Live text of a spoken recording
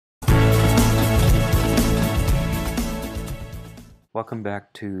Welcome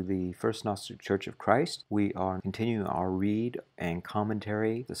back to the First Gnostic Church of Christ. We are continuing our read and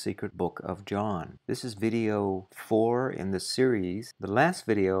commentary, The Secret Book of John. This is video 4 in the series. The last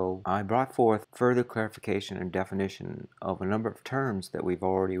video, I brought forth further clarification and definition of a number of terms that we've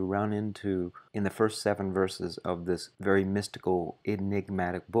already run into in the first 7 verses of this very mystical,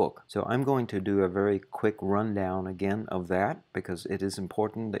 enigmatic book. So I'm going to do a very quick rundown again of that because it is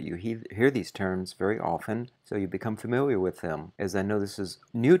important that you hear these terms very often so you become familiar with them, as I know this is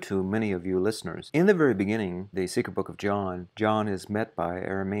new to many of you listeners. In the very beginning, the secret book of John, John is met by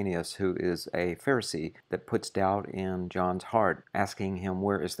Arminius, who is a Pharisee that puts doubt in John's heart, asking him,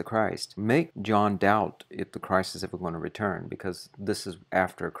 where is the Christ? Make John doubt if the Christ is ever going to return, because this is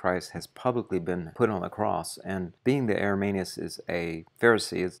after Christ has publicly been put on the cross. And being that Arminius is a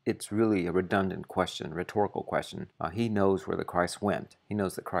Pharisee, it's really a redundant question, rhetorical question. He knows where the Christ went. He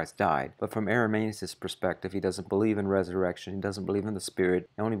knows that Christ died. But from Arminius' perspective, he doesn't believe in resurrection. He doesn't believe in the Spirit.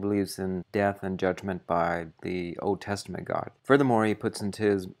 He only believes in death and judgment by the Old Testament God. Furthermore, he puts into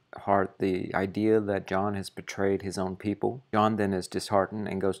his heart the idea that John has betrayed his own people. John then is disheartened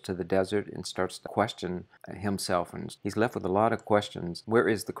and goes to the desert and starts to question himself, and he's left with a lot of questions. Where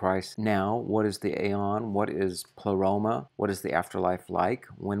is the Christ now? What is the aeon? What is Pleroma? What is the afterlife like?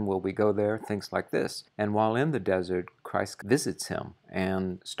 When will we go there? Things like this. And while in the desert, Christ visits him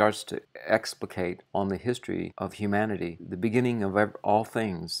and starts to explicate on the history of humanity, the beginning of all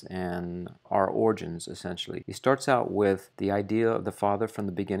things and our origins, essentially. He starts out with the idea of the Father from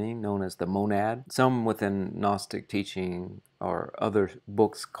the beginning, known as the monad. Some within Gnostic teaching or other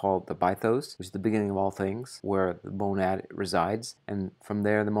books called the Bythos, which is the beginning of all things, where the monad resides. And from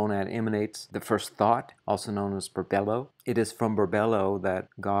there, the monad emanates the first thought, also known as Burbello. It is from Burbello that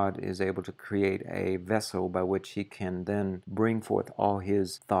God is able to create a vessel by which he can then bring forth all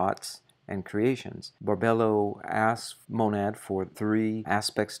his thoughts and creations. Burbello asks monad for 3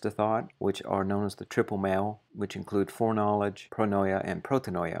 aspects to thought, which are known as the triple male, which include foreknowledge, pronoia, and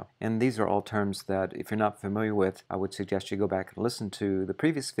protanoia. And these are all terms that, if you're not familiar with, I would suggest you go back and listen to the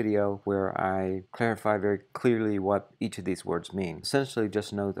previous video where I clarify very clearly what each of these words mean. Essentially,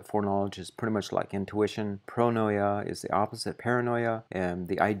 just know that foreknowledge is pretty much like intuition. Pronoia is the opposite, paranoia, and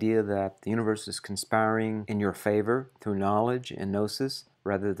the idea that the universe is conspiring in your favor through knowledge and gnosis,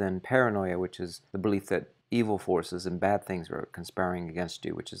 rather than paranoia, which is the belief that evil forces and bad things are conspiring against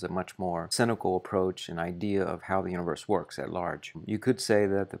you, which is a much more cynical approach and idea of how the universe works at large. You could say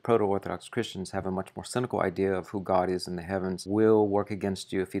that the proto-Orthodox Christians have a much more cynical idea of who God is in the heavens, will work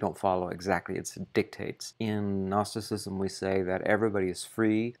against you if you don't follow exactly its dictates. In Gnosticism, we say that everybody is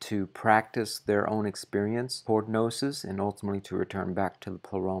free to practice their own experience toward gnosis and ultimately to return back to the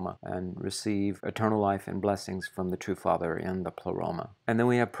Pleroma and receive eternal life and blessings from the true Father in the Pleroma. And then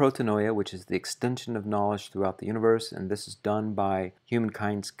we have protanoia, which is the extension of knowledge throughout the universe, and this is done by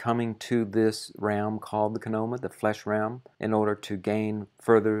humankind's coming to this realm called the Kenoma, the flesh realm, in order to gain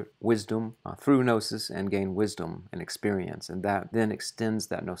further wisdom through gnosis and gain wisdom and experience, and that then extends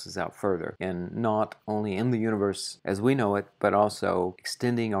that gnosis out further, and not only in the universe as we know it, but also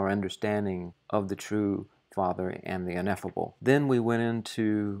extending our understanding of the true Father and the ineffable. Then we went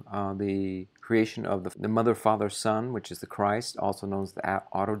into the creation of the Mother, Father, Son, which is the Christ, also known as the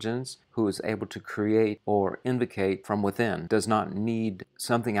autogens, who is able to create or invocate from within, does not need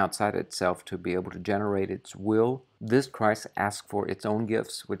something outside itself to be able to generate its will. This Christ asks for its own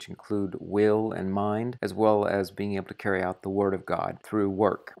gifts, which include will and mind, as well as being able to carry out the Word of God through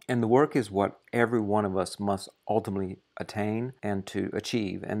work. And the work is what every one of us must ultimately attain and to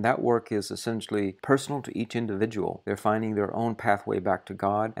achieve. And that work is essentially personal to each individual. They're finding their own pathway back to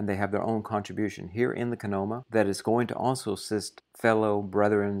God, and they have their own contribution here in the Kenoma that is going to also assist fellow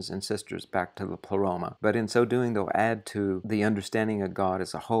brethren and sisters back to the Pleroma. But in so doing, they'll add to the understanding of God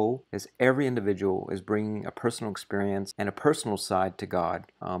as a whole, as every individual is bringing a personal experience and a personal side to God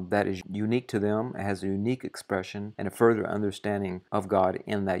that is unique to them, has a unique expression, and a further understanding of God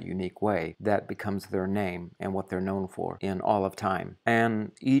in that unique way that becomes their name and what they're known for in all of time.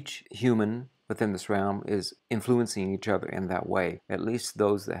 And each human within this realm is influencing each other in that way. At least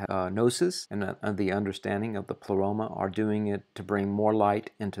those that have gnosis and the understanding of the Pleroma are doing it to bring more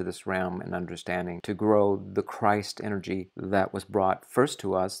light into this realm and understanding, to grow the Christ energy that was brought first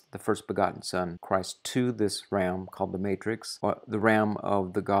to us, the first begotten Son, Christ, to this realm called the Matrix, or the realm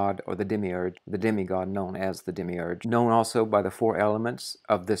of the God or the Demiurge, the demigod known as the Demiurge, known also by the 4 elements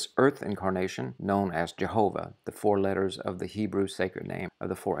of this earth incarnation, known as Jehovah, the 4 letters of the Hebrew sacred name of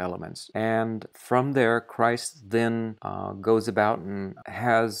the 4 elements. And from there, Christ then goes about and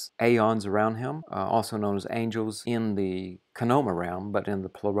has aeons around him, also known as angels, in the Kanoma realm, but in the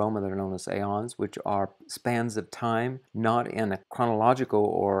Pleroma they're known as aeons, which are spans of time, not in a chronological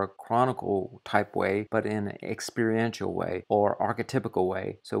or chronicle type way, but in an experiential way or archetypical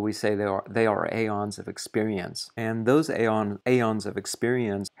way. So we say they are aeons of experience. And those aeons of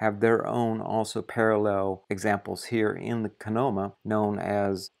experience have their own also parallel examples here in the Kanoma, known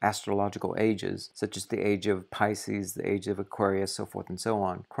as astrological ages, such as the age of Pisces, the age of Aquarius, so forth and so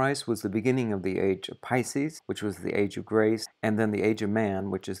on. Christ was the beginning of the age of Pisces, which was the age of grace, and then the age of man,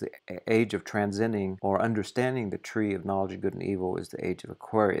 which is the age of transcending or understanding the tree of knowledge of good and evil, is the age of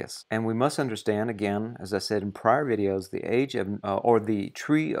Aquarius. And we must understand, again, as I said in prior videos, the age of, or the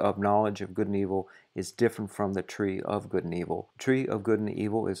tree of knowledge of good and evil is different from the tree of good and evil. The tree of good and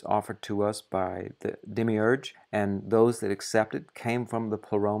evil is offered to us by the demiurge, and those that accept it came from the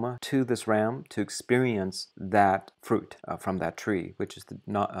Pleroma to this realm to experience that fruit from that tree, which is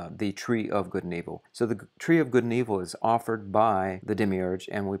the tree of good and evil. So the tree of good and evil is offered by the demiurge,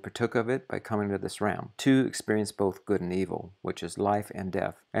 and we partook of it by coming to this realm to experience both good and evil, which is life and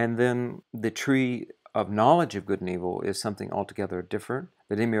death. And then the tree of knowledge of good and evil is something altogether different.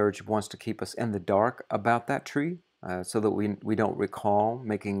 The demiurge wants to keep us in the dark about that tree, so that we don't recall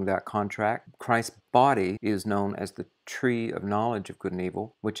making that contract. Christ's body is known as the tree of knowledge of good and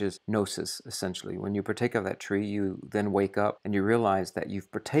evil, which is gnosis, essentially. When you partake of that tree, you then wake up and you realize that you've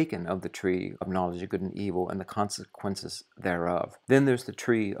partaken of the tree of knowledge of good and evil and the consequences thereof. Then there's the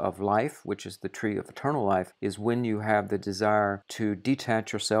tree of life, which is the tree of eternal life, is when you have the desire to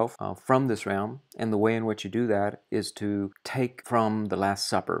detach yourself from this realm, and the way in which you do that is to take from the Last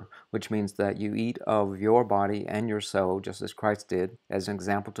Supper, which means that you eat of your body and your soul, just as Christ did, as an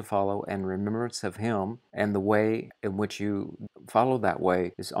example to follow and remembrance of Him, and the way in which you follow that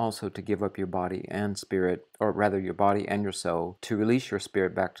way is also to give up your body and spirit, or rather your body and your soul, to release your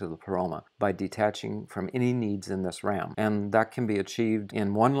spirit back to the Pleroma by detaching from any needs in this realm. And that can be achieved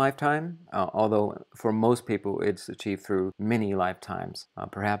in one lifetime, although for most people it's achieved through many lifetimes,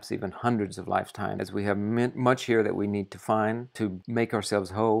 perhaps even hundreds of lifetimes, as we have much here that we need to find to make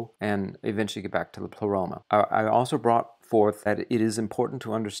ourselves whole and eventually get back to the Pleroma. I also brought forth that it is important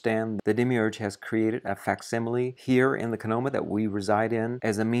to understand the demiurge has created a facsimile here in the Kanoma that we reside in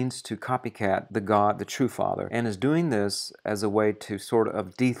as a means to copycat the God, the true Father, and is doing this as a way to sort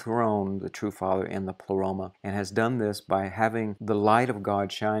of dethrone the true Father in the Pleroma, and has done this by having the light of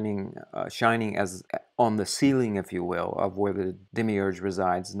God shining as on the ceiling, if you will, of where the demiurge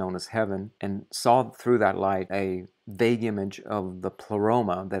resides, known as heaven, and saw through that light a vague image of the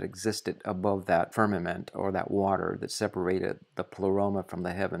Pleroma that existed above that firmament, or that water that separated the Pleroma from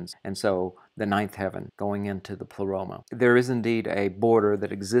the heavens, and so the ninth heaven going into the Pleroma. There is indeed a border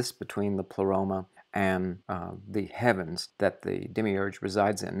that exists between the Pleroma and the heavens that the demiurge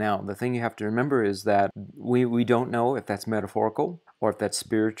resides in. Now, the thing you have to remember is that we don't know if that's metaphorical, or if that's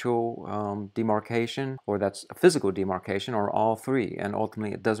spiritual demarcation, or that's a physical demarcation, or all three, and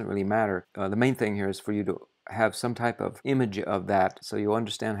ultimately it doesn't really matter. The main thing here is for you to have some type of image of that, so you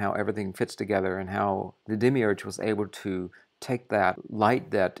understand how everything fits together and how the demiurge was able to take that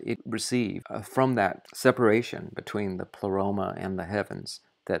light that it received from that separation between the Pleroma and the heavens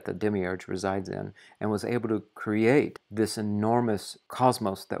that the demiurge resides in, and was able to create this enormous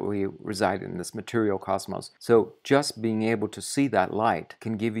cosmos that we reside in, this material cosmos. So just being able to see that light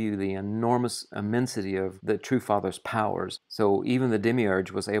can give you the enormous immensity of the true Father's powers. So even the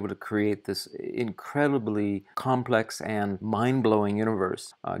demiurge was able to create this incredibly complex and mind-blowing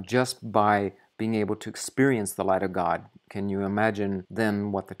universe just by being able to experience the light of God. Can you imagine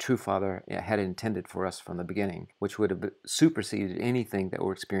then what the true Father had intended for us from the beginning, which would have superseded anything that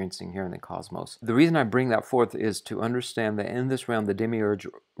we're experiencing here in the cosmos? The reason I bring that forth is to understand that in this realm, the demiurge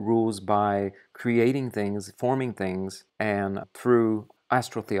rules by creating things, forming things, and through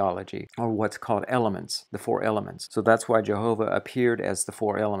astrotheology, or what's called elements, the four elements. So that's why Jehovah appeared as the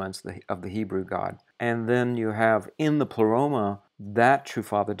four elements of the Hebrew God. And then you have in the Pleroma, that true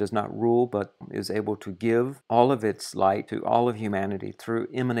Father does not rule, but is able to give all of its light to all of humanity through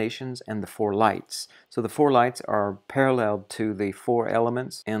emanations and the four lights. So the four lights are parallel to the four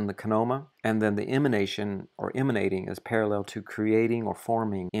elements in the Kanoma, and then the emanation or emanating is parallel to creating or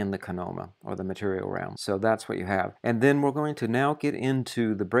forming in the Kanoma, or the material realm. So that's what you have. And then we're going to now get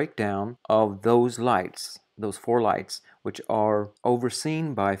into the breakdown of those lights, those four lights, which are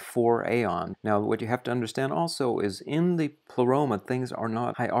overseen by 4 aeons. Now, what you have to understand also is in the Pleroma, things are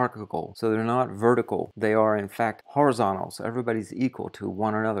not hierarchical, so they're not vertical. They are, in fact, horizontal, so everybody's equal to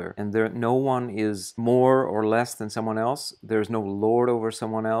one another, and no one is more or less than someone else. There's no lord over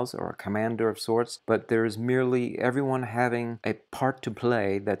someone else or a commander of sorts, but there's merely everyone having a part to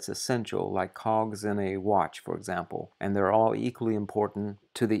play that's essential, like cogs in a watch, for example, and they're all equally important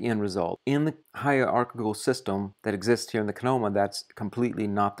to the end result. In the hierarchical system that exists here in the Kenoma, that's completely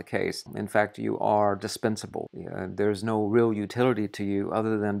not the case. In fact, you are dispensable. There's no real utility to you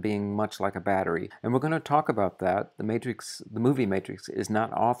other than being much like a battery. And we're going to talk about that. The movie Matrix is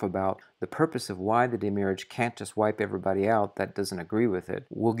not off about the purpose of why the demiurge can't just wipe everybody out that doesn't agree with it.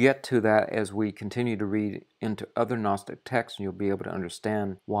 We'll get to that as we continue to read into other Gnostic texts, and you'll be able to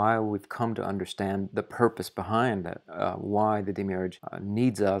understand why we've come to understand the purpose behind it, why the demiurge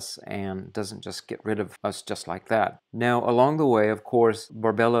needs us and doesn't just get rid of us just like that. Now, along the way, of course,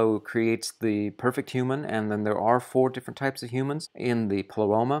 Barbelo creates the perfect human, and then there are 4 different types of humans in the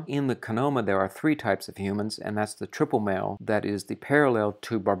Pleroma. In the Kenoma, there are 3 types of humans, and that's the triple male, that is the parallel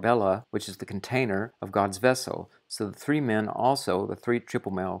to Barbella, which is the container of God's vessel. So the 3 men also, the 3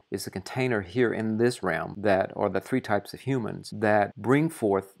 triple male, is the container here in this realm that, or the 3 types of humans that bring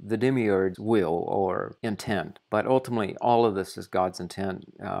forth the demiurge's will or intent. But ultimately, all of this is God's intent.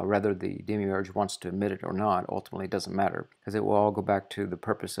 Whether the demiurge wants to admit it or not, ultimately it doesn't matter, because it will all go back to the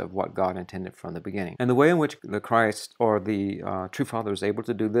purpose of what God intended from the beginning. And the way in which the Christ or the True Father is able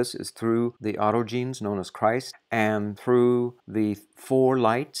to do this is through the autogenes known as Christ and through the 4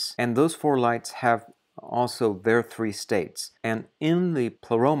 lights. And those 4 lights have also their 3 states. And in the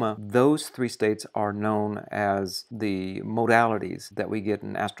Pleroma, those 3 states are known as the modalities that we get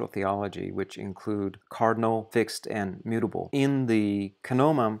in astrotheology, which include cardinal, fixed, and mutable. In the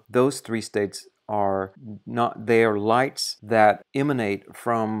Kenoma, those 3 states are not, they are lights that emanate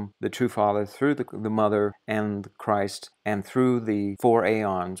from the True Father through the Mother and Christ and through the 4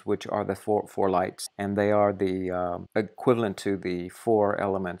 aeons, which are the four lights, and they are the equivalent to the 4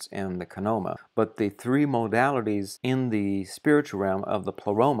 elements in the Kenoma. But the 3 modalities in the spiritual realm of the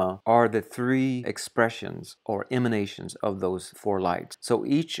Pleroma are the 3 expressions or emanations of those 4 lights. So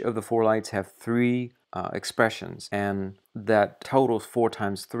each of the 4 lights have 3 expressions, and that totals 4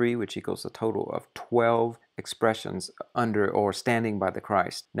 times 3, which equals a total of 12 expressions under or standing by the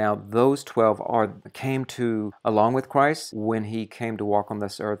Christ. Now, those 12 came to along with Christ when he came to walk on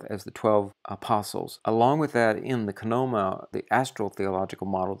this earth as the 12 apostles. Along with that, in the Kenoma, the astral theological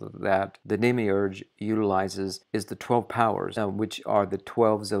model that the demiurge utilizes is the 12 powers, which are the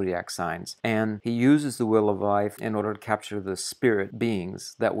 12 zodiac signs. And he uses the wheel of life in order to capture the spirit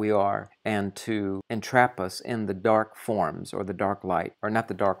beings that we are and to entrap us in the dark forms or the dark light, or not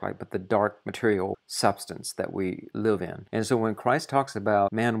the dark light, but the dark material substance that we live in. And so when Christ talks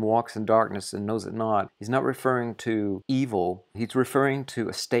about man walks in darkness and knows it not, he's not referring to evil, he's referring to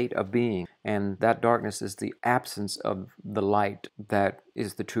a state of being, and that darkness is the absence of the light that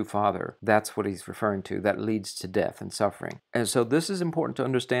is the True Father. That's what he's referring to, that leads to death and suffering. And so this is important to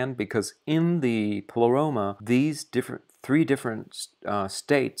understand, because in the Pleroma, these 3 different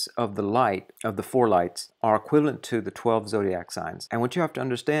states of the light, of the 4 lights, are equivalent to the 12 zodiac signs. And what you have to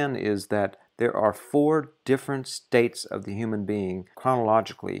understand is that there are 4 different states of the human being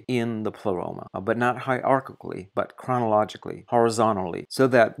chronologically in the Pleroma, but not hierarchically, but chronologically, horizontally. So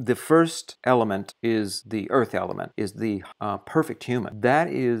that the first element is the earth element, is the perfect human. That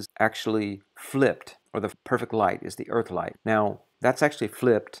is actually flipped, or the perfect light is the earth light. Now, that's actually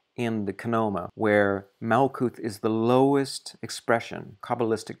flipped in the Kenoma, where Malkuth is the lowest expression,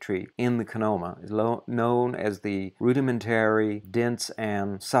 Kabbalistic tree, in the Kenoma, is known as the rudimentary, dense,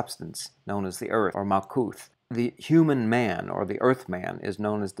 and substance, known as the earth, or Malkuth. The human man, or the earth man, is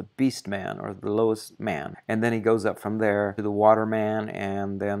known as the beast man, or the lowest man. And then he goes up from there to the water man,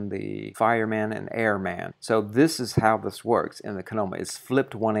 and then the fire man and air man. So this is how this works in the Kenoma. It's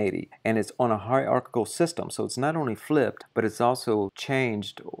flipped 180, and it's on a hierarchical system. So it's not only flipped, but it's also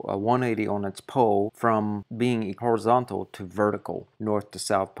changed 180 on its pole from being horizontal to vertical, north to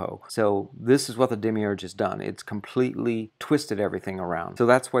south pole. So this is what the demiurge has done. It's completely twisted everything around. So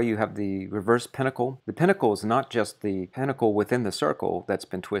that's why you have the reverse pinnacle. The pinnacle is not just the pinnacle within the circle that's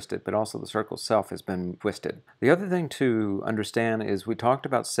been twisted, but also the circle itself has been twisted. The other thing to understand is we talked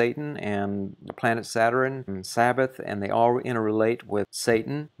about Satan and the planet Saturn and Sabbath, and they all interrelate with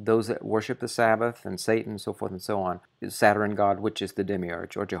Satan, those that worship the Sabbath, and Satan, so forth and so on. Saturn god, which is the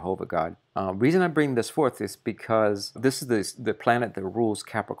demiurge or Jehovah god. Reason I bring this forth is because this is the planet that rules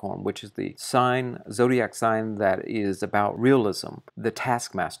Capricorn, which is the zodiac sign that is about realism, the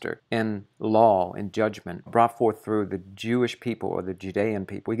taskmaster in law and judgment, brought forth through the Jewish people or the Judean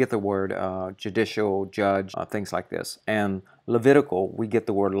people. We get the word judicial, judge, things like this. And Levitical, we get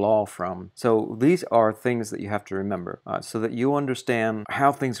the word law from. So these are things that you have to remember so that you understand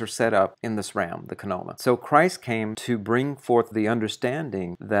how things are set up in this realm, the Kenoma. So Christ came to bring forth the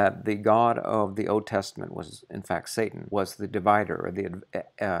understanding that the God of the Old Testament was in fact Satan, was the divider or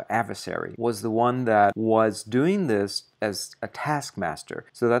the adversary, was the one that was doing this as a taskmaster.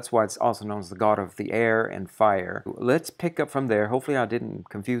 So that's why it's also known as the God of the air and fire. Let's pick up from there. Hopefully I didn't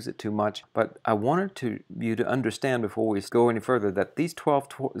confuse it too much, but I wanted you to understand before we go any further that these 12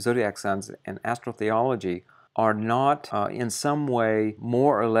 zodiac signs and astrotheology are not in some way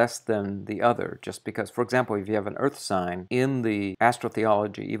more or less than the other, just because, for example, if you have an earth sign in the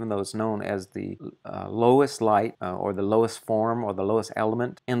astrotheology, even though it's known as the lowest light or the lowest form or the lowest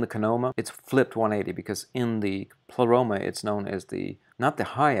element in the Kenoma, it's flipped 180 because in the Pleroma it's known as the not the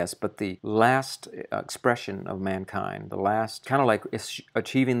highest, but the last expression of mankind, the last, kind of like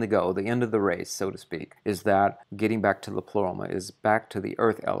achieving the goal, the end of the race, so to speak, is that getting back to the Pleroma, is back to the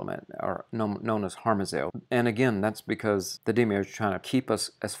earth element, or known as Harmazel. And again, that's because the demiurge is trying to keep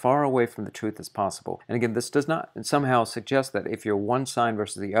us as far away from the truth as possible. And again, this does not somehow suggest that if you're one sign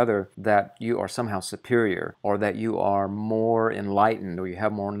versus the other, that you are somehow superior, or that you are more enlightened, or you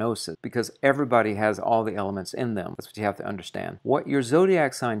have more gnosis, because everybody has all the elements in them. That's what you have to understand. What your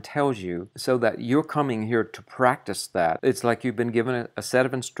zodiac sign tells you, so that you're coming here to practice that. It's like you've been given a set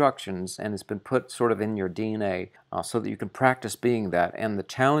of instructions and it's been put sort of in your DNA so that you can practice being that and the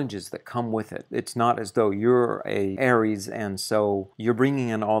challenges that come with it. It's not as though you're a Aries and so you're bringing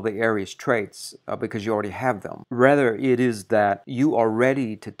in all the Aries traits because you already have them. Rather, it is that you are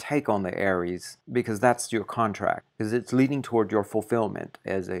ready to take on the Aries because that's your contract, because it's leading toward your fulfillment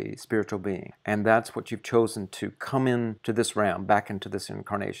as a spiritual being. And that's what you've chosen to come into this realm, back into this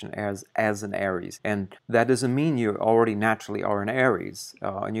incarnation as an Aries. And that doesn't mean you already naturally are an Aries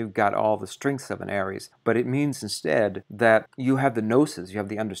and you've got all the strengths of an Aries, but it means instead that you have the gnosis, you have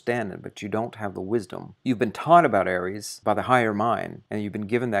the understanding, but you don't have the wisdom. You've been taught about Aries by the higher mind, and you've been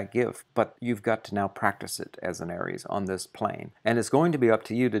given that gift, but you've got to now practice it as an Aries on this plane. And it's going to be up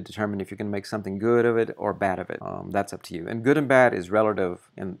to you to determine if you can make something good of it or bad of it. That's up to you. And good and bad is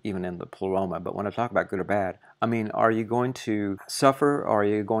relative, even in the Pleroma. But when I talk about good or bad, I mean, are you going to suffer, or are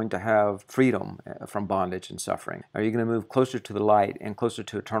you going to have freedom from bondage and suffering? Are you going to move closer to the light and closer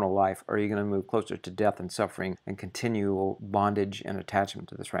to eternal life, or are you going to move closer to death and suffering and continual bondage and attachment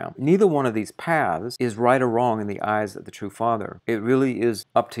to this realm? Neither one of these paths is right or wrong in the eyes of the true Father. It really is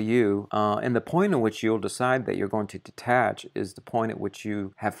up to you, and the point at which you'll decide that you're going to detach is the point at which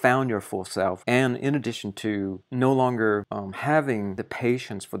you have found your full self, and in addition to no longer having the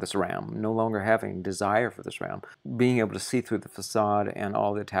patience for this realm, no longer having desire for this realm, being able to see through the facade and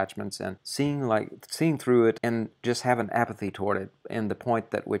all the attachments and seeing through it and just have an apathy toward it, and the point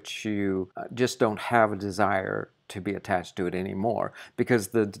at which you just don't have a desire to be attached to it anymore, because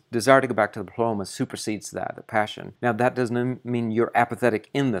the desire to go back to the Pleroma supersedes that, the passion. Now, that doesn't mean you're apathetic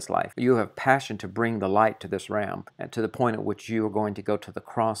in this life. You have passion to bring the light to this realm, and to the point at which you are going to go to the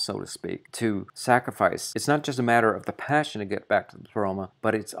cross, so to speak, to sacrifice. It's not just a matter of the passion to get back to the Pleroma,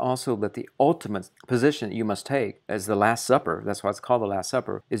 but it's also that the ultimate position that you must take as the Last Supper, that's why it's called the Last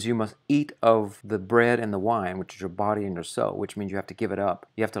Supper, is you must eat of the bread and the wine, which is your body and your soul, which means you have to give it up.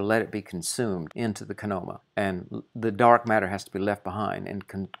 You have to let it be consumed into the Kenoma. And the dark matter has to be left behind and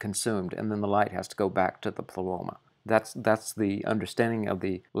consumed, and then the light has to go back to the Pleroma. That's the understanding of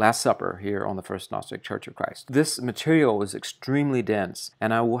the Last Supper here on the First Gnostic Church of Christ. This material is extremely dense,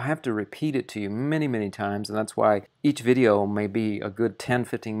 and I will have to repeat it to you many, many times, and that's why each video may be a good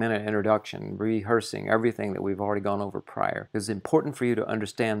 10-15 minute introduction, rehearsing everything that we've already gone over prior. It's important for you to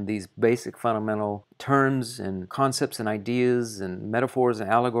understand these basic fundamental terms and concepts and ideas and metaphors and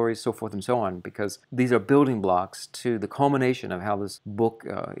allegories, so forth and so on, because these are building blocks to the culmination of how this book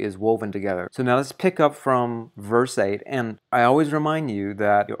is woven together. So now let's pick up from verse 8, and I always remind you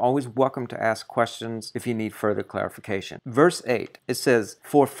that you're always welcome to ask questions if you need further clarification. Verse 8, it says,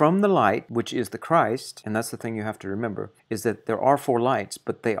 "For from the light, which is the Christ," and that's the thing you have to remember, is that there are 4 lights,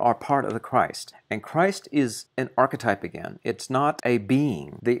 but they are part of the Christ. And Christ is an archetype again. It's not a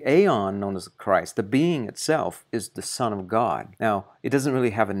being. The aeon known as Christ, the being itself, is the Son of God. Now, it doesn't really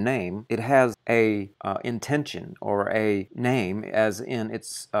have a name. It has a intention or a name as in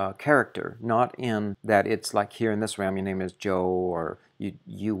its character, not in that it's like here in this realm, your name is Joe, or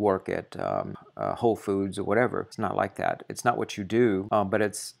you work at Whole Foods or whatever. It's not like that. It's not what you do, but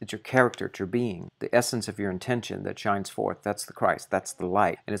it's your character, it's your being, the essence of your intention that shines forth. That's the Christ. That's the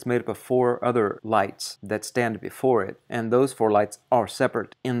light. And it's made up of 4 other lights that stand before it. And those 4 lights are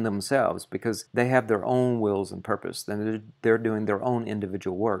separate in themselves because they have their own wills and purpose. And they're doing their own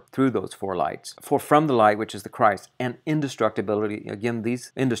individual work through those 4 lights. For from the light, which is the Christ, and indestructibility. Again,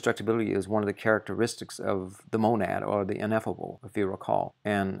 indestructibility is one of the characteristics of the monad, or the ineffable, if you recall.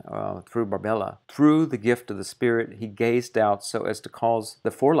 And through Barbella, through the gift of the Spirit, he gazed out so as to cause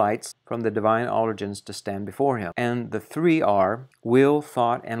the 4 lights from the divine origins to stand before him. And the 3 are will,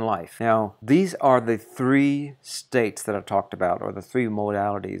 thought, and life. Now, these are the 3 states that I talked about, or the 3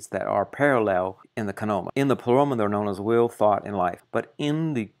 modalities that are parallel in the Kanoma. In the Pleroma, they're known as will, thought, and life. But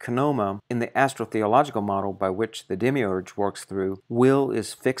in the Kanoma, in the astrotheological model by which the demiurge works through, will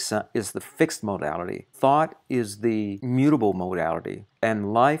is the fixed modality. Thought is the mutable modality.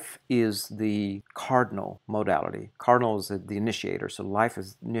 And life is the cardinal modality. Cardinal is the initiator, so life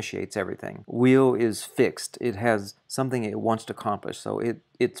initiates everything. Will is fixed. It has something it wants to accomplish, so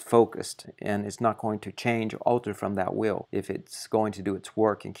it's focused, and it's not going to change or alter from that will if it's going to do its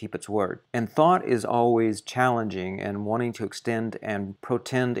work and keep its word. And thought is always challenging and wanting to extend and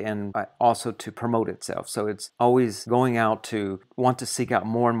protend and also to promote itself. So it's always going out to want to seek out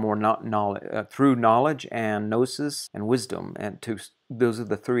more and more knowledge through knowledge and gnosis and wisdom, and those are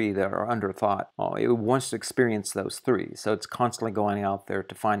the 3 that are under thought. It wants to experience those 3, so it's constantly going out there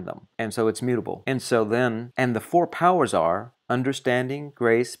to find them. And so it's mutable. And so then, and the 4 powers are understanding,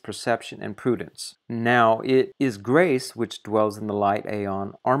 grace, perception, and prudence. Now, it is grace which dwells in the light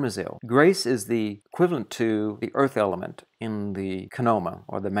aeon Armazil. Grace is the equivalent to the earth element in the Kanoma,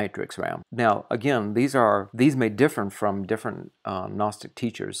 or the matrix realm. Now, again, these may differ from different Gnostic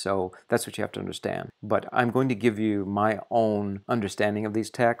teachers, so that's what you have to understand. But I'm going to give you my own understanding of these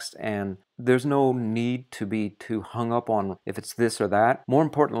texts, and there's no need to be too hung up on if it's this or that. More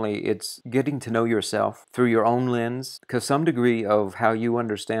importantly, it's getting to know yourself through your own lens, because some degree of how you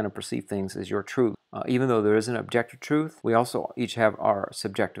understand and perceive things is your truth. Even though there is an objective truth, we also each have our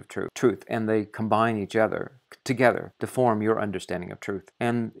subjective truth, and they combine each other together to form your understanding of truth.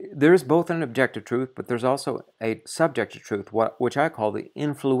 And there is both an objective truth, but there's also a subjective truth, which I call the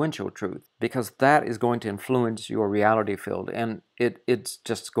influential truth, because that is going to influence your reality field, and it's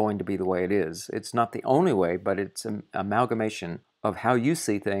just going to be the way it is. It's not the only way, but it's an amalgamation of how you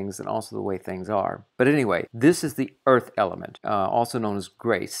see things and also the way things are. But anyway, this is the earth element, also known as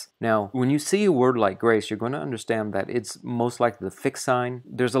grace. Now, when you see a word like grace, you're going to understand that it's most likely the fixed sign.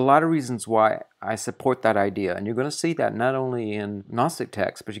 There's a lot of reasons why I support that idea, and you're going to see that not only in Gnostic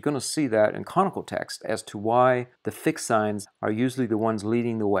texts, but you're going to see that in canonical texts as to why the fixed signs are usually the ones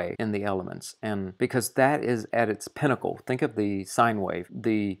leading the way in the elements. And because that is at its pinnacle. Think of the sine wave.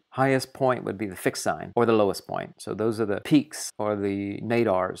 The highest point would be the fixed sign, or the lowest point. So those are the peaks or the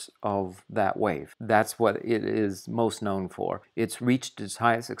nadars of that wave. That's what it is most known for. It's reached its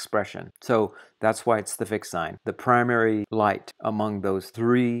highest expression. So that's why it's the fixed sign, the primary light among those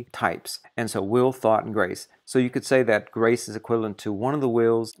 3 types. And so will, thought, and grace. So you could say that grace is equivalent to one of the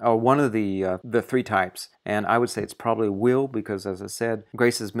wills, or one of the 3 types. And I would say it's probably will, because as I said,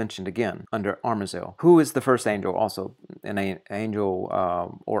 grace is mentioned again under Armazil. Who is the first angel? Also an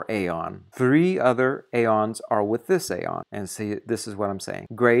angel or aeon. 3 other aeons are with this aeon. And see, this is what I'm saying.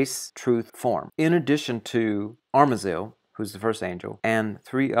 Grace, truth, form. In addition to Armazil, who's the first angel, and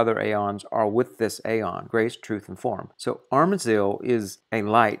 3 other aeons are with this aeon, grace, truth, and form. So Armazil is a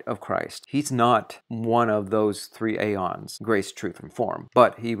light of Christ. He's not one of those 3 aeons, grace, truth, and form,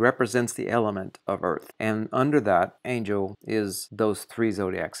 but he represents the element of earth. And under that angel is those 3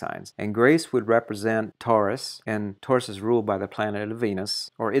 zodiac signs. And grace would represent Taurus, and Taurus is ruled by the planet of Venus,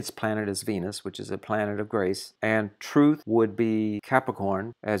 or its planet is Venus, which is a planet of grace. And truth would be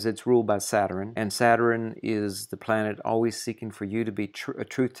Capricorn, as it's ruled by Saturn, and Saturn is the planet always seeking for you to be a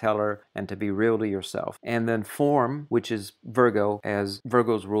truth teller and to be real to yourself. And then form, which is Virgo, as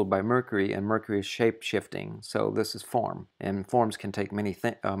Virgo is ruled by Mercury, and Mercury is shape shifting. So this is form, and forms can take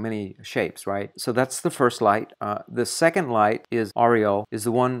many shapes, right? So that's the first light. The second light is Ariel, is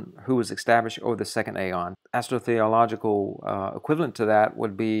the one who was established over the second aeon. astrotheological equivalent to that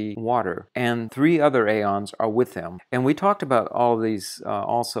would be water. And 3 other aeons are with him. And we talked about all of these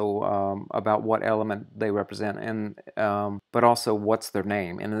also about what element they represent, and but also what's their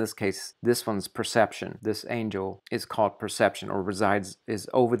name. And in this case, this one's perception. This angel is called perception, or is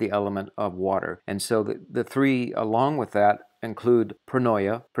over the element of water. And so the 3 along with that include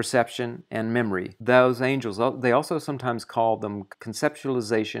pronoia, perception, and memory. Those angels, they also sometimes call them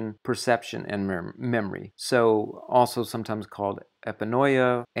conceptualization, perception, and memory. So also sometimes called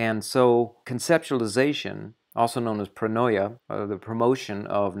epinoia. And so conceptualization, also known as pronoia, the promotion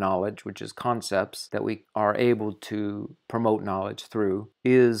of knowledge, which is concepts that we are able to promote knowledge through,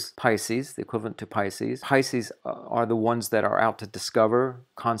 is Pisces, the equivalent to Pisces. Pisces are the ones that are out to discover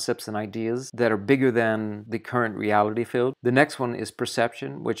concepts and ideas that are bigger than the current reality field. The next one is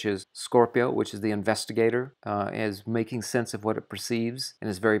perception, which is Scorpio, which is the investigator, is making sense of what it perceives and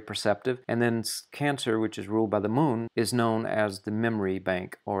is very perceptive. And then Cancer, which is ruled by the moon, is known as the memory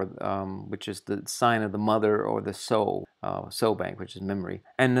bank, or which is the sign of the mother or the soul bank, which is memory.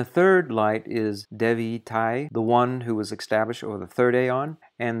 And the third light is Devi Tai, the one who was established over the third aeon.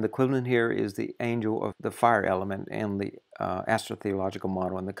 And the equivalent here is the angel of the fire element in the astrotheological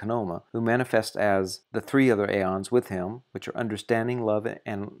model in the Kanoma, who manifest as the 3 other aeons with him, which are understanding, love,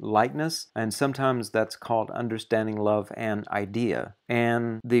 and lightness. And sometimes that's called understanding, love, and idea.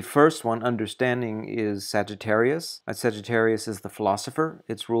 And the first one, understanding, is Sagittarius. Sagittarius is the philosopher.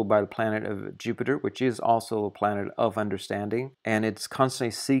 It's ruled by the planet of Jupiter, which is also a planet of understanding. And it's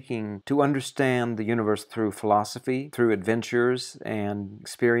constantly seeking to understand the universe through philosophy, through adventures and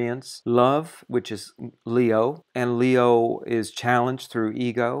experience. Love, which is Leo. And Leo is challenged through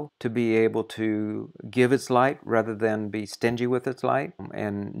ego to be able to give its light rather than be stingy with its light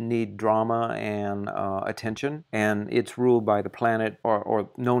and need drama and attention. And it's ruled by the planet, or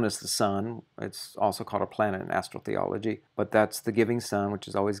known as the sun. It's also called a planet in astrotheology, but that's the giving sun, which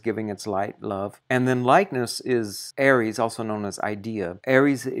is always giving its light, love. And then lightness is Aries, also known as idea.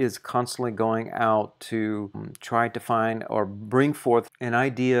 Aries is constantly going out to try to find or bring forth an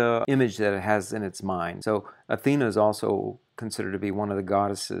idea image that it has in its mind. So Athena is also considered to be one of the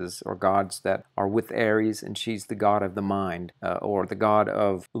goddesses or gods that are with Aries, and she's the god of the mind, or the god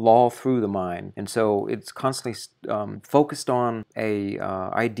of law through the mind. And so it's constantly focused on a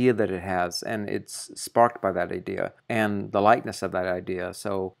idea that it has, and it's sparked by that idea and the lightness of that idea.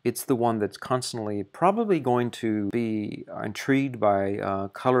 So it's the one that's constantly probably going to be intrigued by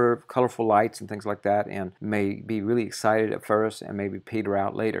colorful lights and things like that, and may be really excited at first and maybe peter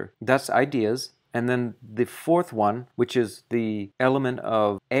out later. That's ideas. And then the fourth one, which is the element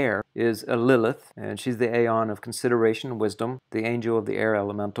of air, is a Lilith, and she's the aeon of consideration and wisdom, the angel of the air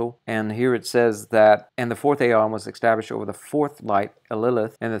elemental. And here it says that, and the fourth aeon was established over the fourth light, a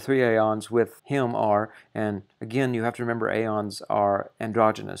Lilith, and the 3 aeons with him are, and again, you have to remember aeons are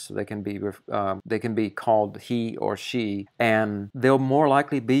androgynous, so they can be called he or she, and they'll more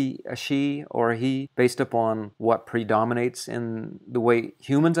likely be a she or a he based upon what predominates in the way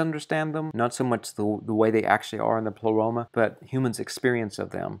humans understand them, not so much the way they actually are in the Pleroma, but humans' experience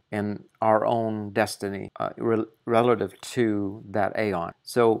of them and our own destiny relative to that aeon.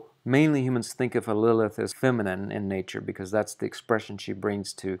 So mainly humans think of a Lilith as feminine in nature because that's the expression she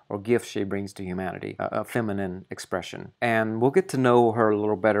brings to, or gift she brings to humanity, a feminine expression. And we'll get to know her a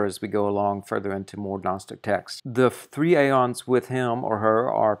little better as we go along further into more Gnostic texts. The 3 aeons with him or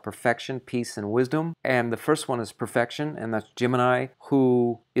her are perfection, peace, and wisdom. And the first one is perfection, and that's Gemini,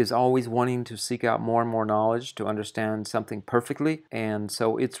 who is always wanting to seek out more and more knowledge to understand something perfectly. And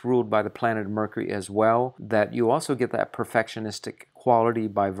so it's ruled by the planet Mercury as well, that you also get that perfectionistic quality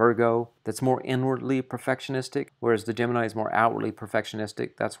by Virgo that's more inwardly perfectionistic, whereas the Gemini is more outwardly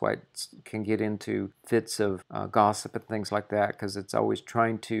perfectionistic. That's why it can get into fits of gossip and things like that, because it's always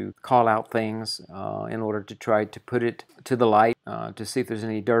trying to call out things in order to try to put it to the light to see if there's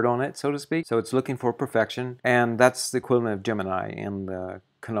any dirt on it, so to speak. So it's looking for perfection, and that's the equivalent of Gemini in the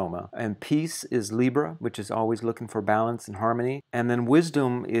Kanoma. And peace is Libra, which is always looking for balance and harmony. And then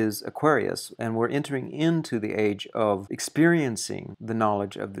wisdom is Aquarius, and we're entering into the age of experiencing the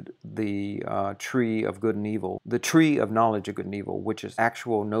knowledge of the tree of good and evil, the tree of knowledge of good and evil, which is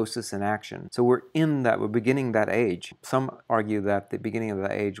actual gnosis in action. So we're beginning that age. Some argue that the beginning of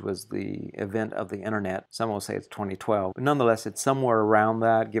that age was the event of the internet. Some will say it's 2012, but nonetheless, it's somewhere around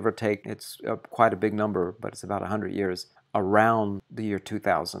that, give or take. It's quite a big number, but it's about 100 years around the year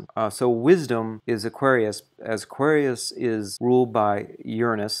 2000. So wisdom is Aquarius, as Aquarius is ruled by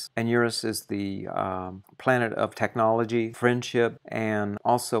Uranus, and Uranus is the planet of technology, friendship, and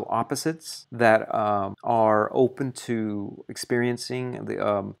also opposites that are open to experiencing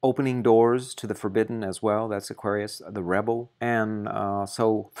the opening doors to the forbidden as well. That's Aquarius, the rebel. And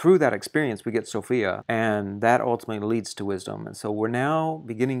so through that experience, we get Sophia, and that ultimately leads to wisdom. And so we're now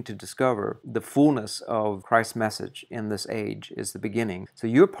beginning to discover the fullness of Christ's message in this age is the beginning. So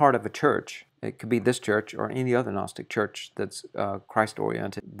you're part of a church. It could be this church or any other Gnostic church that's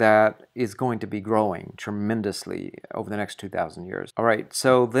Christ-oriented that is going to be growing tremendously over the next 2,000 years. All right,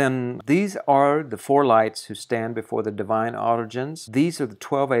 so then these are the four lights who stand before the divine autogens. These are the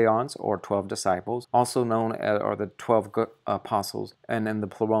 12 aeons or 12 disciples, also known as or the 12 apostles, and in the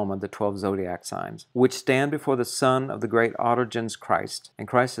Pleroma, the 12 zodiac signs, which stand before the Son of the great autogens Christ. And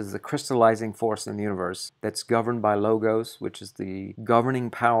Christ is the crystallizing force in the universe that's governed by Logos, which is the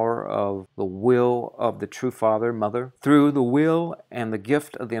governing power of the will of the true Father, Mother, through the will and the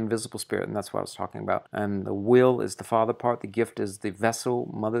gift of the invisible Spirit. And that's what I was talking about. And the will is the Father part. The gift is the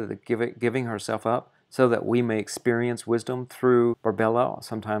vessel, Mother, the giving herself up, so that we may experience wisdom through Barbella,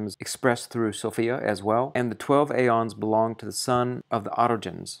 sometimes expressed through Sophia as well. And the 12 aeons belong to the Son of the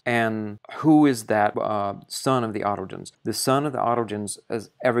autogens. And who is that Son of the autogens? The Son of the autogens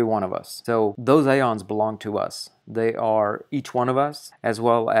is every one of us. So those aeons belong to us. They are each one of us, as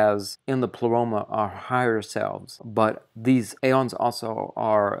well as in the Pleroma, our higher selves. But these aeons also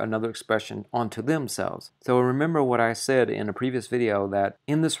are another expression onto themselves. So remember what I said in a previous video, that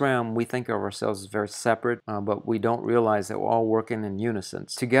in this realm we think of ourselves as very separate, but we don't realize that we're all working in unison,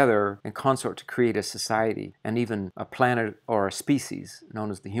 together in consort to create a society and even a planet or a species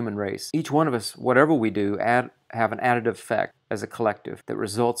known as the human race. Each one of us, whatever we do, have an additive effect as a collective that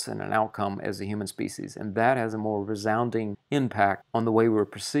results in an outcome as a human species. And that has a more resounding impact on the way we're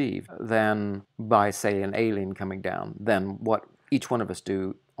perceived than by, say, an alien coming down, than what each one of us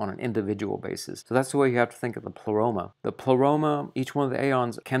do on an individual basis. So that's the way you have to think of the Pleroma. The Pleroma, each one of the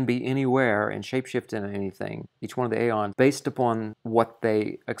aeons can be anywhere and shapeshift into anything. Each one of the aeons based upon what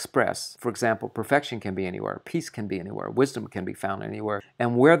they express. For example, perfection can be anywhere, peace can be anywhere, wisdom can be found anywhere.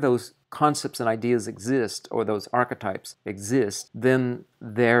 And where those concepts and ideas exist, or those archetypes exist, then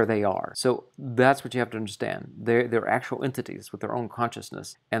there they are. So that's what you have to understand. They're actual entities with their own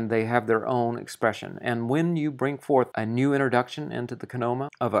consciousness, and they have their own expression. And when you bring forth a new introduction into the Gnoma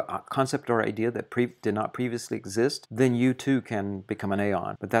of a concept or idea that did not previously exist, then you too can become an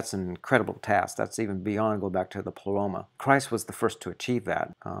aeon. But that's an incredible task. That's even beyond, go back to the Pleroma. Christ was the first to achieve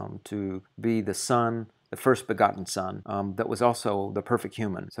that, to be the Son, the first begotten Son, that was also the perfect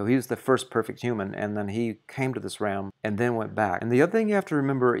human. So he was the first perfect human, and then he came to this realm and then went back. And the other thing you have to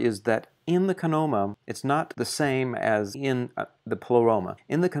remember is that in the Gnoma, it's not the same as in the Pleroma.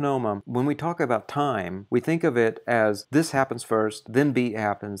 In the Gnoma, when we talk about time, we think of it as this happens first, then B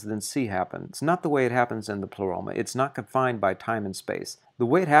happens, then C happens. It's not the way it happens in the Pleroma. It's not confined by time and space. The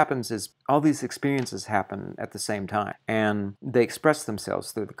way it happens is all these experiences happen at the same time, and they express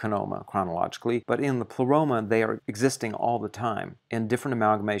themselves through the Gnoma chronologically, but in the Pleroma, they are existing all the time in different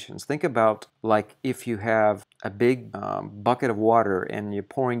amalgamations. Think about like if you have a big bucket of water and you're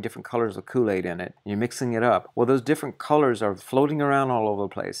pouring different colors of Kool-Aid in it, and you're mixing it up. Well, those different colors are floating around all over the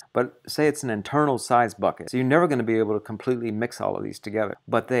place, but say it's an internal size bucket, so you're never going to be able to completely mix all of these together,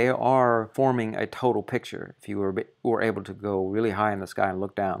 but they are forming a total picture. If you were able to go really high in the sky and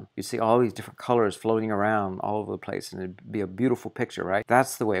look down, you see all these different colors floating around all over the place, and it'd be a beautiful picture, right?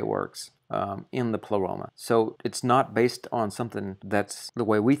 That's the way it works in the Pleroma. So it's not based on something that's the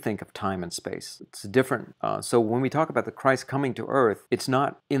way we think of time and space. It's different. So when we talk about the Christ coming to earth, it's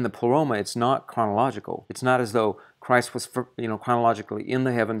not in the Pleroma, it's not chronological. It's not as though Christ was, chronologically in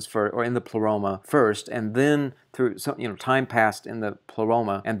the heavens or in the Pleroma first, and then through time passed in the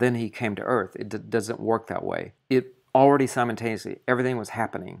Pleroma, and then he came to earth. It doesn't work that way. It already simultaneously, everything was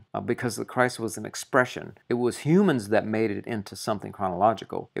happening because the Christ was an expression. It was humans that made it into something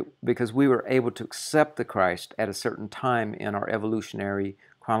chronological because we were able to accept the Christ at a certain time in our evolutionary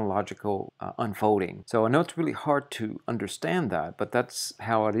chronological unfolding. So I know it's really hard to understand that, but that's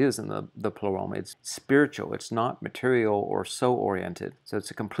how it is in the Pleroma. It's spiritual. It's not material or so oriented. So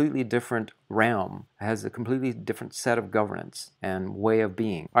it's a completely different realm. It has a completely different set of governance and way of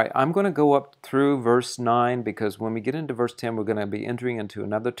being. All right, I'm going to go up through verse 9 because when we get into verse 10, we're going to be entering into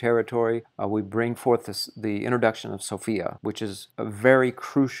another territory. We bring forth the introduction of Sophia, which is a very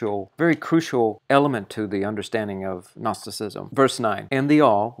crucial element to the understanding of Gnosticism. Verse 9, and the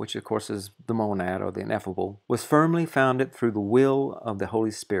all, which of course is the monad or the ineffable, was firmly founded through the will of the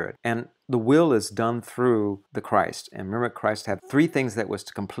Holy Spirit. And the will is done through the Christ. And remember, Christ had three things that was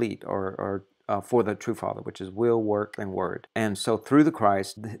to complete or for the true Father, which is will, work, and word. And so through the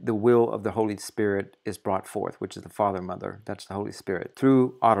Christ, the will of the Holy Spirit is brought forth, which is the Father, Mother. That's the Holy Spirit,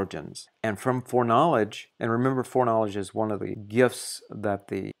 through autogens. And from foreknowledge, and remember, foreknowledge is one of the gifts that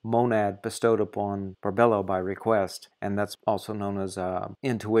the monad bestowed upon Barbelo by request, and that's also known as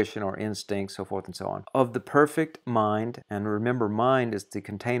intuition or instinct, so forth and so on. Of the perfect mind, and remember, mind is the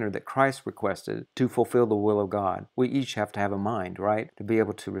container that Christ requested to fulfill the will of God. We each have to have a mind, right, to be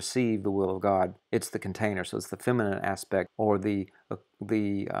able to receive the will of God. It's the container, so it's the feminine aspect, or the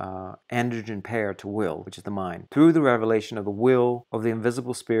androgen pair to will, which is the mind. Through the revelation of the will of the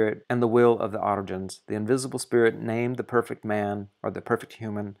invisible spirit and the will of the autogens, the invisible spirit named the perfect man, or the perfect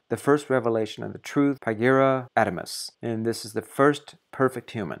human, the first revelation of the truth, Pagera Adamus. And this is the first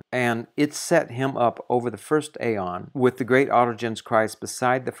perfect human. And it set him up over the first aeon with the great autogens Christ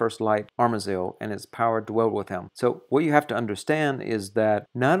beside the first light, Armazil, and his power dwelled with him. So what you have to understand is that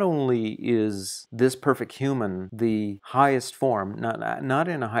not only is this perfect human the highest form, not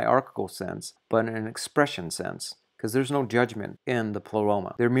in a hierarchical sense, but in an expression sense, because there's no judgment in the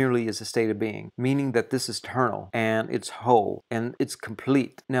Pleroma. There merely is a state of being, meaning that this is eternal, and it's whole, and it's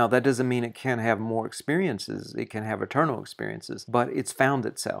complete. Now, that doesn't mean it can't have more experiences. It can have eternal experiences, but it's found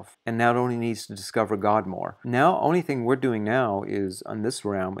itself, and now it only needs to discover God more. Now, only thing we're doing now is, on this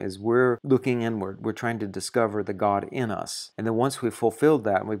realm, is we're looking inward. We're trying to discover the God in us. And then once we've fulfilled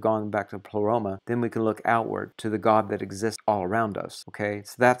that, and we've gone back to Pleroma, then we can look outward to the God that exists all around us, okay?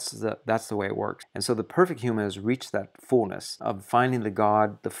 So that's the way it works. And so the perfect human has reached that fullness of finding the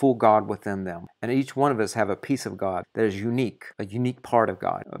God, the full God within them. And each one of us have a piece of God that is unique, a unique part of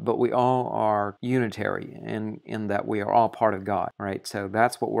God. But we all are unitary in that we are all part of God, right? So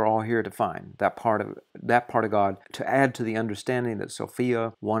that's what we're all here to find, that part of God, to add to the understanding that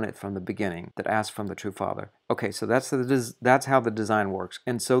Sophia wanted from the beginning, that asked from the true Father. Okay, so that's how the design works.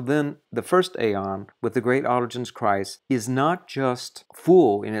 And so then the first aeon with the great autogens Christ is not just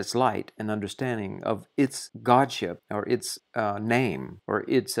full in its light and understanding of its godship or its name or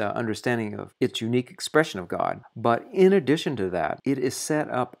its understanding of its unique expression of God, but in addition to that, it is set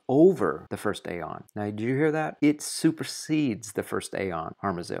up over the first aeon. Now, did you hear that? It supersedes the first aeon,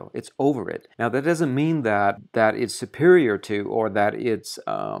 Harmazil. It's over it. Now, that doesn't mean that it's superior to or that it's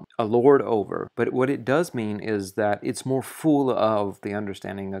a lord over, but what it does mean is that it's more full of the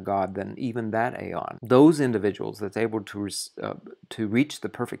understanding of God than even that aeon. Those individuals that's able to reach the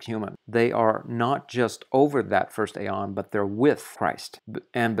perfect human, they are not just over that first aeon, but they're with Christ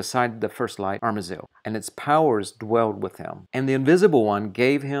and beside the first light, Armazil, and its powers dwelled with him. And the invisible one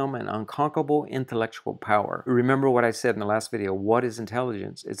gave him an unconquerable intellectual power. Remember what I said in the last video. What is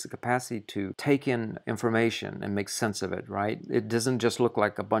intelligence? It's the capacity to take in information and make sense of it, right? It doesn't just look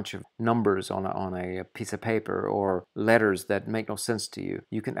like a bunch of numbers on a piece of paper or letters that make no sense to you.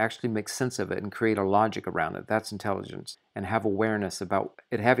 You can actually make sense of it and create a logic around it. That's intelligence, and have awareness about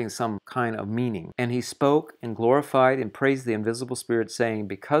it having some kind of meaning. And he spoke and glorified and praised the invisible Spirit, saying,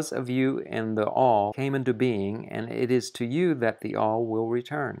 because of you and the all came into being, and it is to you that the all will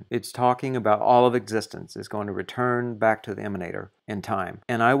return. It's talking about all of existence is going to return back to the emanator in time.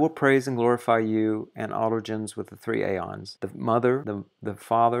 And I will praise and glorify you and autogens with the three aeons, the Mother, the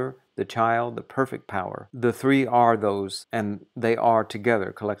Father, the Child, the perfect power. The three are those, and they are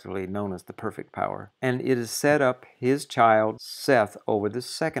together collectively known as the perfect power. And it is set up his child Seth over the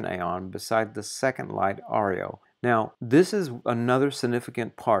second aeon beside the second light Ario. Now, this is another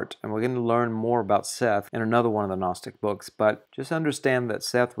significant part, and we're going to learn more about Seth in another one of the Gnostic books, but just understand that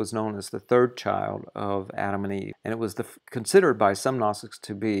Seth was known as the third child of Adam and Eve, and it was considered by some Gnostics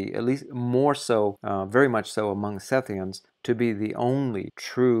to be, at least more so, very much so among Sethians, to be the only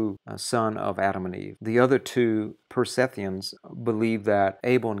true son of Adam and Eve. The other two Persethians believe that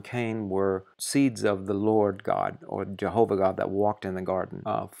Abel and Cain were seeds of the Lord God, or Jehovah God, that walked in the garden,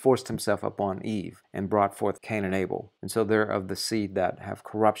 forced himself upon Eve, and brought forth Cain and Abel. And so they're of the seed that have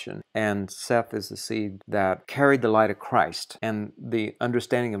corruption. And Seth is the seed that carried the light of Christ and the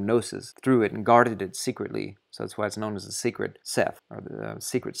understanding of Gnosis through it and guarded it secretly. So that's why it's known as the secret Seth, or the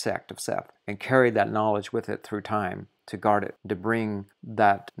secret sect of Seth, and carried that knowledge with it through time to guard it, to bring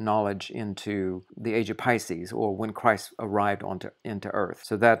that knowledge into the age of Pisces, or when Christ arrived into Earth.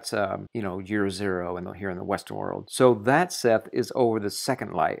 So that's year zero here in the Western world. So that Seth is over the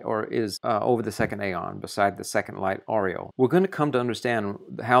second light, or is over the second aeon, beside the second light Ario. We're going to come to understand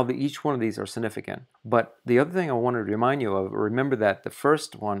how each one of these are significant. But the other thing I wanted to remind you of, remember that the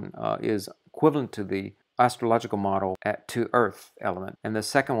first one is equivalent to the astrological model to earth element, and the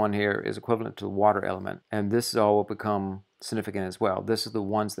second one here is equivalent to the water element, and this all will become significant as well. This is the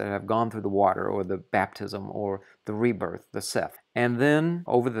ones that have gone through the water or the baptism or the rebirth, the Seth. And then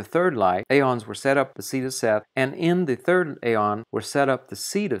over the third light, aeons were set up the seed of Seth, and in the third aeon were set up the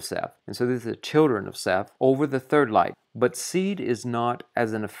seed of Seth. And so these are the children of Seth over the third light. But seed is not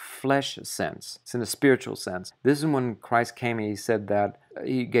as in a flesh sense, it's in a spiritual sense. This is when Christ came and he said that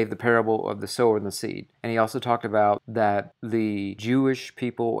he gave the parable of the sower and the seed. And he also talked about that the Jewish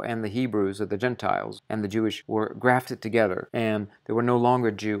people and the Hebrews, or the Gentiles, and the Jewish were grafted together, and they were no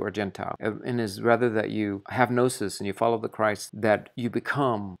longer Jew or Gentile. And is rather that you have gnosis and you follow the Christ, that you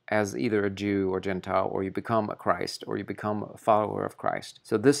become as either a Jew or Gentile, or you become a Christ, or you become a follower of Christ.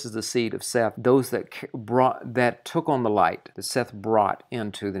 So this is the seed of Seth, those that took on the light that Seth brought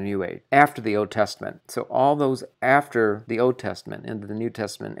into the New Age after the Old Testament. So all those after the Old Testament into the New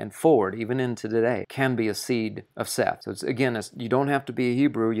Testament and forward, even into today, can be a seed of Seth. So you don't have to be a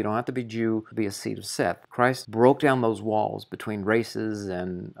Hebrew, you don't have to be Jew to be a seed of Seth. Christ broke down those walls between races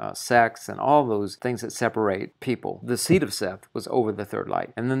and sects and all those things that separate people. The seed of Seth was over the third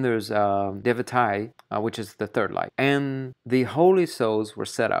light. And then there's Devatai, which is the third light. And the holy souls were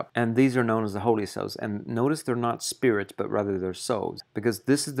set up, and these are known as the holy souls. And notice they're not spirits, but rather they're souls, because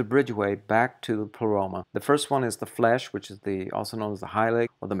this is the bridgeway back to the Pleroma. The first one is the flesh, which is also known as the hylek,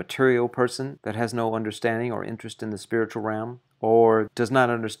 or the material person that has no understanding or interest in the spiritual realm, or does not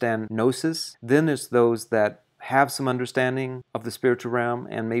understand gnosis. Then there's those that have some understanding of the spiritual realm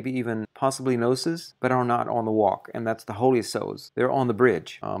and maybe even possibly gnosis, but are not on the walk, and that's the holy souls. They're on the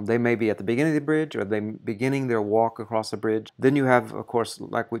bridge. They may be at the beginning of the bridge, or they're beginning their walk across the bridge. Then you have, of course,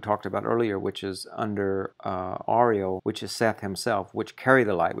 like we talked about earlier, which is under Ariel, which is Seth himself, which carry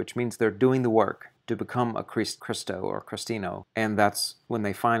the light, which means they're doing the work to become a Christo or Christino. And that's when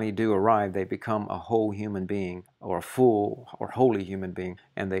they finally do arrive, they become a whole human being, or a full or holy human being,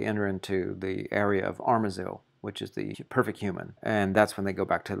 and they enter into the area of Armazil, which is the perfect human. And that's when they go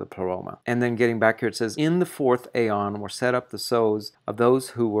back to the Pleroma. And then getting back here, it says, in the fourth aeon were set up the souls of those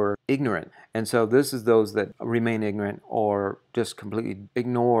who were ignorant. And so this is those that remain ignorant or just completely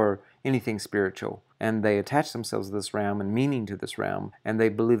ignore anything spiritual. And they attach themselves to this realm and meaning to this realm, and they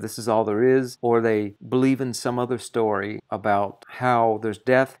believe this is all there is, or they believe in some other story about how there's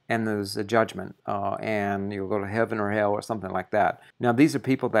death and there's a judgment, and you'll go to heaven or hell or something like that. Now, these are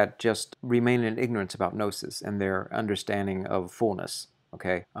people that just remain in ignorance about gnosis and their understanding of fullness.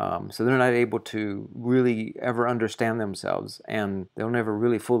 Okay, so they're not able to really ever understand themselves, and they'll never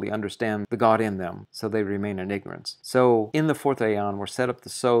really fully understand the God in them, so they remain in ignorance. So in the fourth aeon were set up the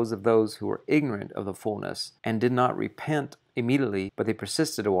souls of those who were ignorant of the fullness and did not repent immediately, but they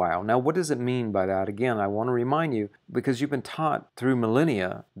persisted a while. Now, what does it mean by that? Again, I want to remind you, because you've been taught through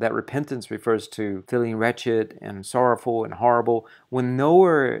millennia that repentance refers to feeling wretched and sorrowful and horrible, when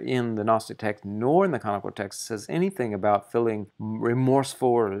nowhere in the Gnostic text nor in the canonical text says anything about feeling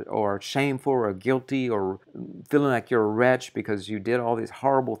remorseful or shameful or guilty or feeling like you're a wretch because you did all these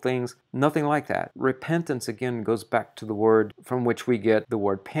horrible things. Nothing like that. Repentance, again, goes back to the word from which we get the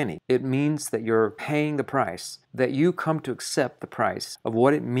word penny. It means that you're paying the price, that you come to accept the price of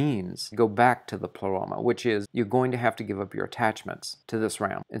what it means to go back to the Pleroma, which is you're going to have to give up your attachments to this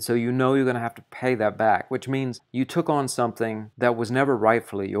realm. And so you know you're going to have to pay that back, which means you took on something that was never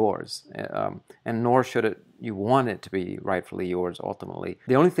rightfully yours, and nor should you want it to be rightfully yours ultimately.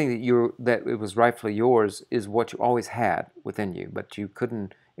 The only thing that it was rightfully yours is what you always had within you, but you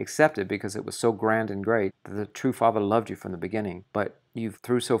couldn't accept it because it was so grand and great that the true Father loved you from the beginning. But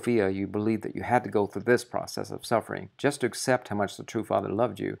through Sophia, you believed that you had to go through this process of suffering just to accept how much the true Father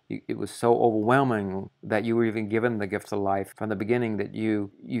loved you. It was so overwhelming that you were even given the gift of life from the beginning that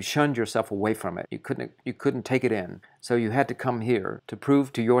you shunned yourself away from it. You couldn't take it in. So you had to come here to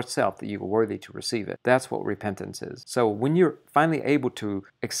prove to yourself that you were worthy to receive it. That's what repentance is. So when you're finally able to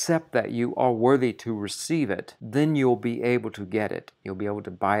accept that you are worthy to receive it, then you'll be able to get it. You'll be able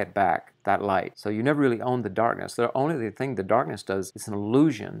to buy it back, that light. So you never really own the darkness. The only thing the darkness does is an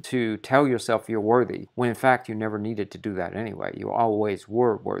illusion to tell yourself you're worthy, when in fact you never needed to do that anyway. You always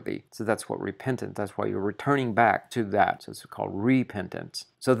were worthy. So that's what repentance, that's why you're returning back to that. So it's called repentance.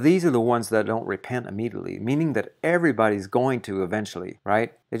 So these are the ones that don't repent immediately, meaning that everybody's going to eventually,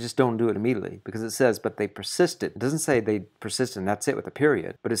 right? They just don't do it immediately, because it says, but they persisted. It doesn't say they persisted and that's it with a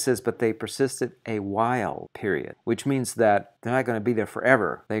period, but it says, but they persisted a while, period, which means that they're not going to be there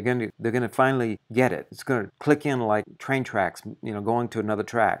forever. They're going to finally get it. It's going to click in like train tracks, going to another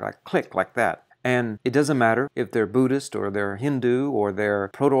track, like click like that. And it doesn't matter if they're Buddhist or they're Hindu or they're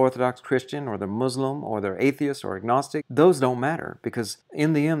proto-Orthodox Christian or they're Muslim or they're atheist or agnostic. Those don't matter, because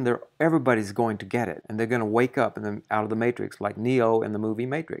in the end, everybody's going to get it, and they're going to wake up out of the Matrix like Neo in the movie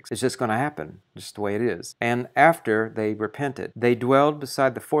Matrix. It's just going to happen, just the way it is. And after they repented, they dwelled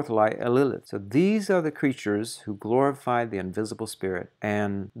beside the fourth light, Lilith. So these are the creatures who glorified the invisible spirit.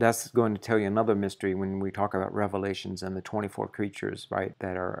 And that's going to tell you another mystery when we talk about Revelations and the 24 creatures, right,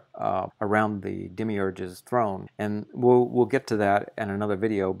 that are around the Demiurge's throne. And we'll get to that in another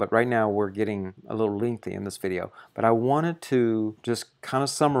video, but right now we're getting a little lengthy in this video. But I wanted to just kind of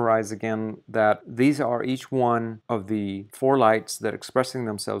summarize again that these are each one of the four lights that are expressing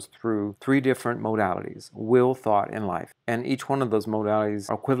themselves through three different modalities: will, thought, and life. And each one of those modalities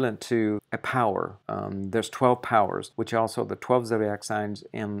are equivalent to a power. There's 12 powers, which are also the 12 zodiac signs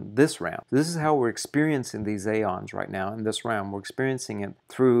in this realm. This is how we're experiencing these aeons right now in this realm. We're experiencing it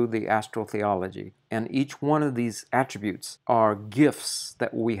through the astral theology. And each one of these attributes are gifts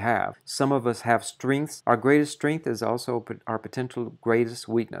that we have. Some of us have strengths. Our greatest strength is also our potential greatest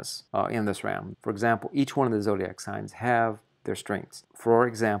weakness in this realm. For example, each one of the zodiac signs have their strengths. For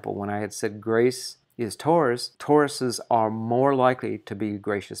example, when I had said grace is Taurus, Tauruses are more likely to be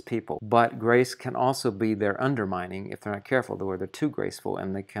gracious people. But grace can also be their undermining if they're not careful, where they're too graceful,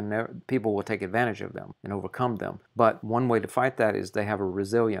 and people will take advantage of them and overcome them. But one way to fight that is they have a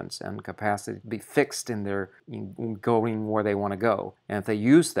resilience and capacity to be fixed in going where they want to go. And if they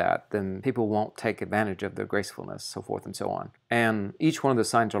use that, then people won't take advantage of their gracefulness, so forth and so on. And each one of the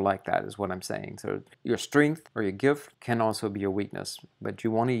signs are like that, is what I'm saying. So your strength or your gift can also be your weakness, but you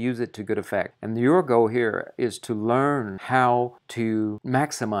want to use it to good effect. And your goal here is to learn how to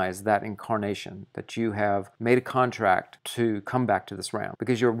maximize that incarnation, that you have made a contract to come back to this realm,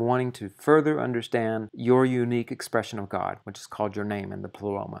 because you're wanting to further understand your unique expression of God, which is called your name in the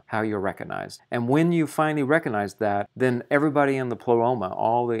Pleroma, how you're recognized. And when you finally recognize that, then everybody in the Pleroma,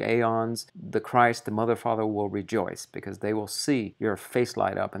 all the aeons, the Christ, the Mother, Father will rejoice, because they will see your face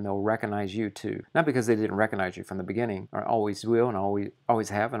light up and they'll recognize you too. Not because they didn't recognize you from the beginning, or always will and always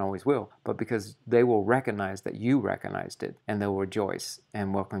have and always will, but because they will recognize that you recognized it, and they'll rejoice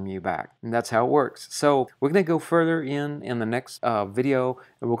and welcome you back. And that's how it works. So we're going to go further in the next video,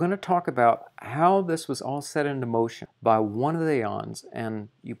 and we're going to talk about how this was all set into motion by one of the aeons. And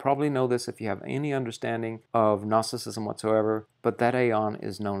you probably know this if you have any understanding of Gnosticism whatsoever, but that aeon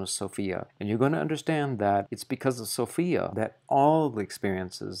is known as Sophia. And you're going to understand that it's because of Sophia that all the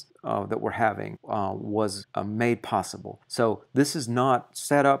experiences that we're having was made possible. So this is not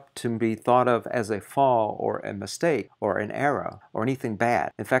set up to be thought of as a fall or a mistake or an error or anything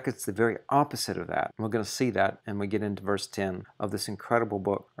bad. In fact, it's the very opposite of that. And we're going to see that when we get into verse 10 of this incredible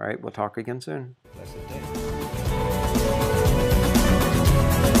book. All right, we'll talk again soon. Blessed day.